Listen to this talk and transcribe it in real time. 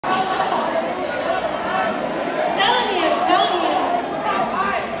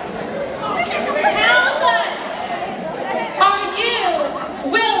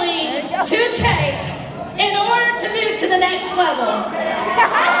the next level.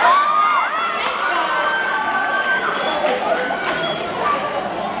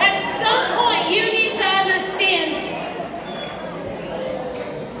 At some point, you need to understand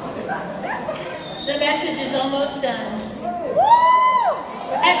the message is almost done.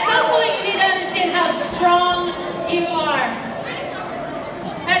 At some point, you need to understand how strong you are.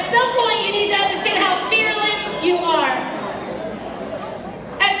 At some point, you need to understand how fearless you are.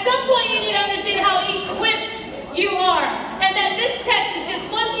 At some point, you need to understand how equipped you are. And that this test is just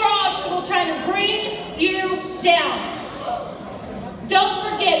one more obstacle trying to bring you down. Don't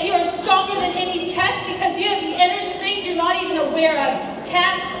forget, you are stronger than any test because you have the inner strength you're not even aware of.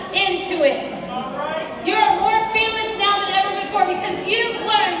 Tap into it. You are more fearless now than ever before because you've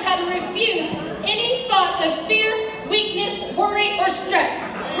learned how to refuse any thought of fear, weakness, worry, or stress.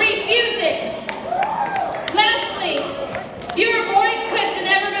 Refuse it. Lastly, you are more equipped than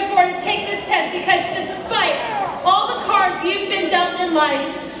ever before to take this test because despite all the cards you've been dealt in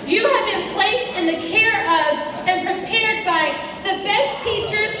life, you have been placed in the care of and prepared by the best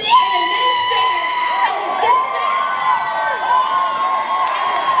teachers and administrators in the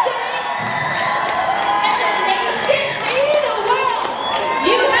district, and the nation, maybe the world.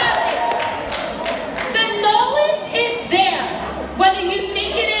 You have it. The knowledge is there. Whether you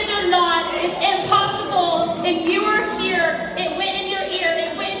think it is or not, it's impossible. If you are here, it went in your ear,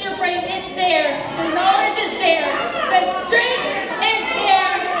 it went in your brain, it's there. The knowledge is there. The strength is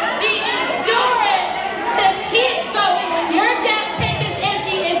there. The endurance to keep going when your gas tank is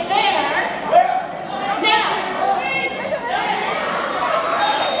empty is there. Now,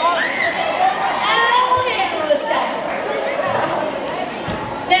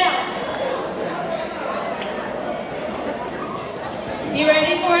 you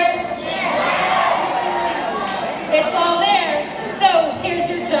ready for it? It's all there. So here's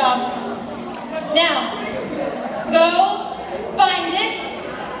your job. Now, go find it.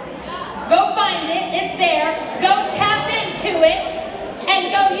 Go find it. It's there. Go tap into it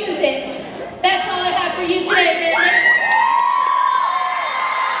and go use it. That's all I have for you today.